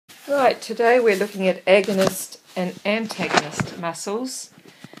Right, today we're looking at agonist and antagonist muscles.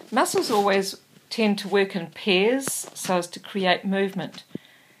 Muscles always tend to work in pairs so as to create movement.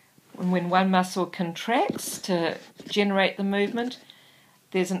 When one muscle contracts to generate the movement,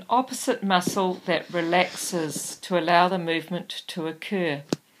 there's an opposite muscle that relaxes to allow the movement to occur.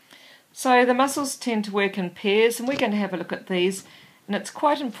 So the muscles tend to work in pairs, and we're going to have a look at these, and it's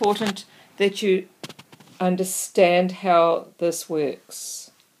quite important that you understand how this works.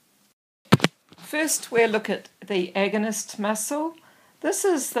 First, we'll look at the agonist muscle. This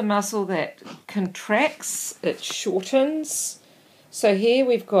is the muscle that contracts, it shortens. So here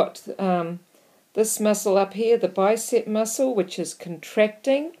we've got this muscle up here, the bicep muscle, which is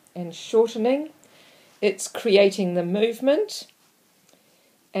contracting and shortening. It's creating the movement.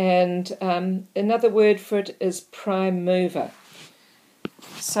 And another word for it is prime mover.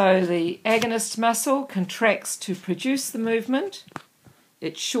 So the agonist muscle contracts to produce the movement.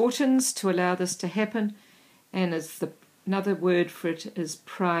 It shortens to allow this to happen, and another word for it is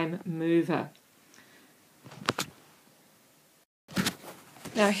prime mover.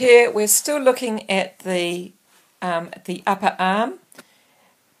 Now here we're still looking at the upper arm,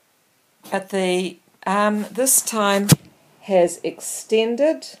 but the arm this time has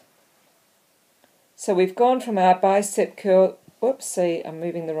extended. So we've gone from our bicep curl, whoopsie, I'm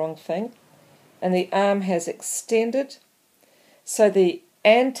moving the wrong thing, and the arm has extended. So the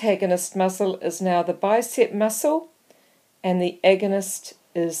antagonist muscle is now the bicep muscle, and the agonist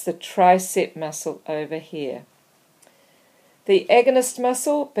is the tricep muscle over here. The agonist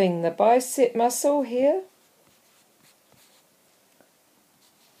muscle being the bicep muscle here,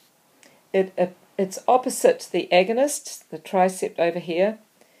 it's opposite the agonist, the tricep over here.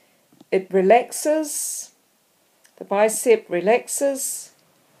 It relaxes, the bicep relaxes,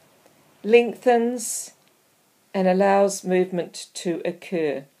 lengthens, and allows movement to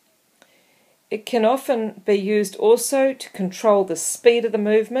occur. It can often be used also to control the speed of the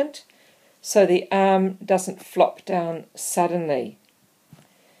movement so the arm doesn't flop down suddenly.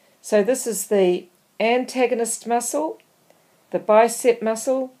 So this is the antagonist muscle, the bicep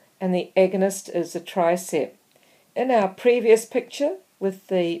muscle, and the agonist is the tricep. In our previous picture with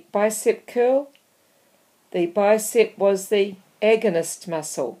the bicep curl, the bicep was the agonist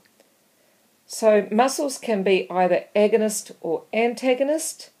muscle. So muscles can be either agonist or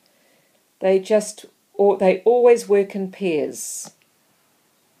antagonist. They always work in pairs.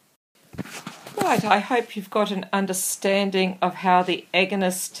 Right, I hope you've got an understanding of how the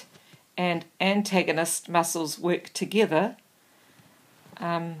agonist and antagonist muscles work together.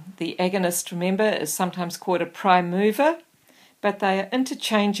 The agonist, remember, is sometimes called a prime mover, but they are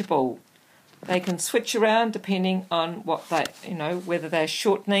interchangeable. They can switch around depending on what whether they're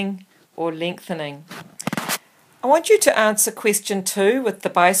shortening or lengthening. I want you to answer question 2 with the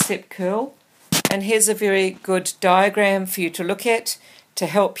bicep curl, and here's a very good diagram for you to look at to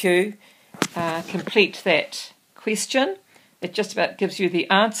help you complete that question. It just about gives you the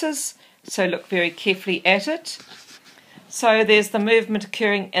answers, so look very carefully at it. So there's the movement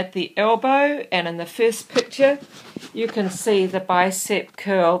occurring at the elbow, and in the first picture you can see the bicep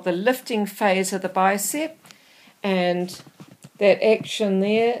curl, the lifting phase of the bicep, and that action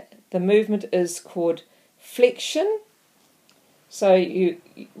there, the movement is called flexion. So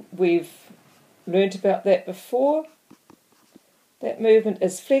we've learnt about that before. That movement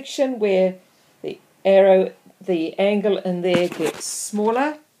is flexion, where the angle in there gets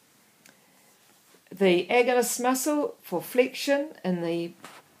smaller. The agonist muscle for flexion in the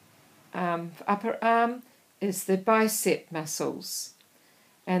upper arm is the bicep muscles,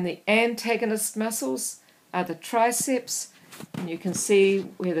 and the antagonist muscles are the triceps, and you can see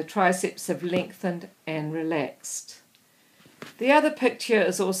where the triceps have lengthened and relaxed. The other picture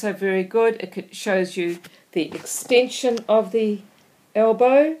is also very good. It shows you the extension of the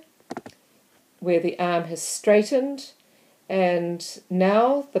elbow where the arm has straightened, and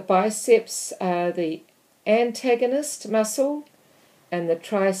now the biceps are the antagonist muscle and the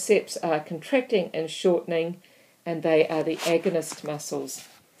triceps are contracting and shortening, and they are the agonist muscles.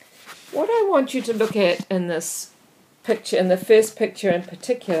 What I want you to look at in this picture, in the first picture in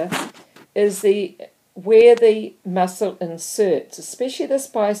particular, is where the muscle inserts, especially this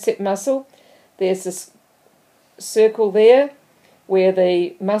bicep muscle. There's this circle there where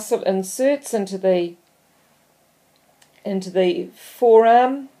the muscle inserts into the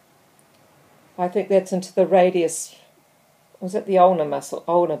forearm. I think that's into the radius. Was it the ulnar muscle,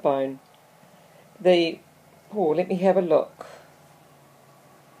 ulnar bone? Let me have a look.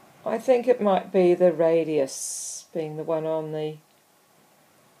 I think it might be the radius, being the one on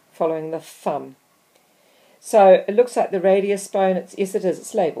following the thumb. So it looks like the radius bone. Yes, it is.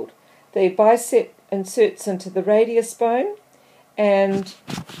 It's labelled. the bicep inserts into the radius bone, and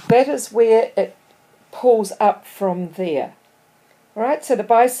that is where it pulls up from there. All right, so the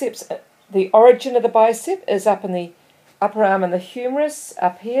biceps, the origin of the bicep is up in the upper arm and the humerus,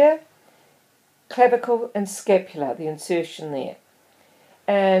 up here, clavicle and scapula, the insertion there.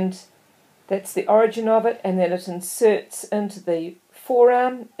 And that's the origin of it, and then it inserts into the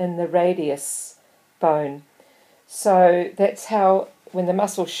forearm in the radius bone. So that's how, when the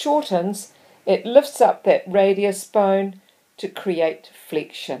muscle shortens, it lifts up that radius bone to create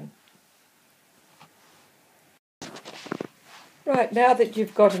flexion. Right, now that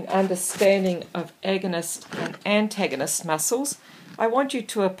you've got an understanding of agonist and antagonist muscles, I want you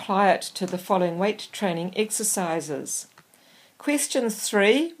to apply it to the following weight training exercises. Question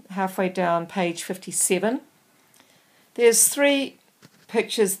 3, halfway down page 57. There's 3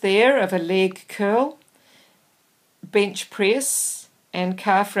 pictures there of a leg curl, bench press and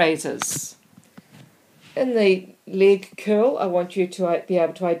calf raises. In the leg curl, I want you to be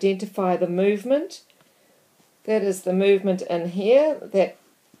able to identify the movement. That is the movement in here, that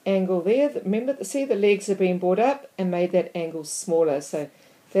angle there. Remember, see, the legs have been brought up and made that angle smaller. So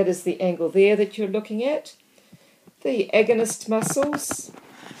that is the angle there that you're looking at. The agonist muscles,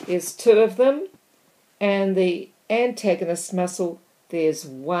 there's 2 of them, and the antagonist muscle, there's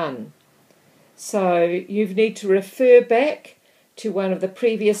 1. So you need to refer back to one of the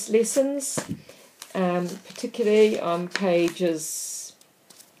previous lessons, particularly on page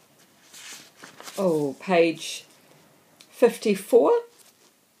 54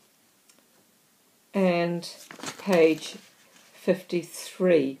 and page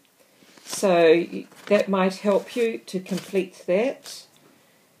 53. So that might help you to complete that.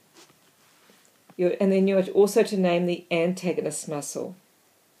 And then you're also to name the antagonist muscle.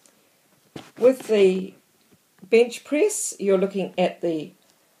 With the bench press, you're looking at the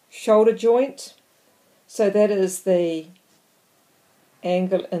shoulder joint. So that is the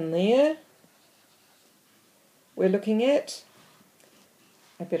angle in there we're looking at.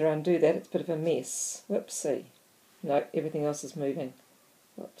 I better undo that, it's a bit of a mess. Whoopsie. No, everything else is moving.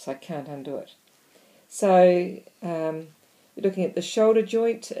 Whoops, I can't undo it. So we're looking at the shoulder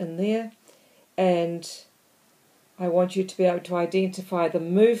joint in there, and I want you to be able to identify the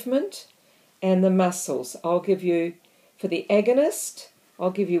movement and the muscles. I'll give you, for the agonist,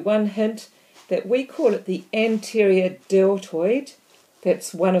 I'll give you one hint that we call it the anterior deltoid.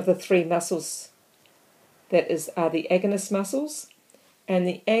 That's one of the 3 muscles that are the agonist muscles. And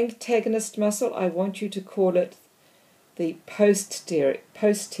the antagonist muscle, I want you to call it the posterior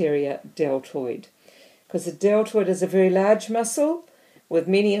deltoid, because the deltoid is a very large muscle with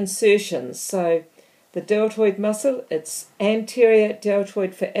many insertions. So the deltoid muscle, it's anterior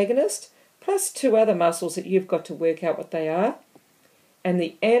deltoid for agonist, plus 2 other muscles that you've got to work out what they are. And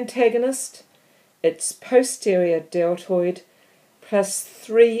the antagonist, it's posterior deltoid, plus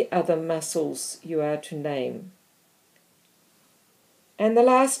 3 other muscles you are to name. And the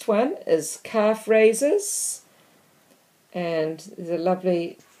last one is calf raises, and there's a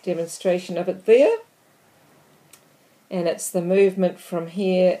lovely demonstration of it there. And it's the movement from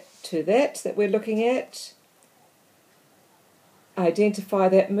here to that we're looking at. Identify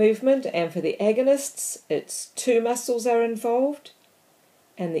that movement, and for the agonists, it's 2 muscles are involved,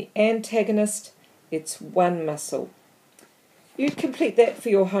 and the antagonist, it's 1 muscle. You complete that for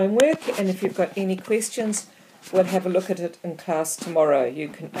your homework, and if you've got any questions, we'll have a look at it in class tomorrow. You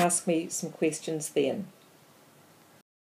can ask me some questions then.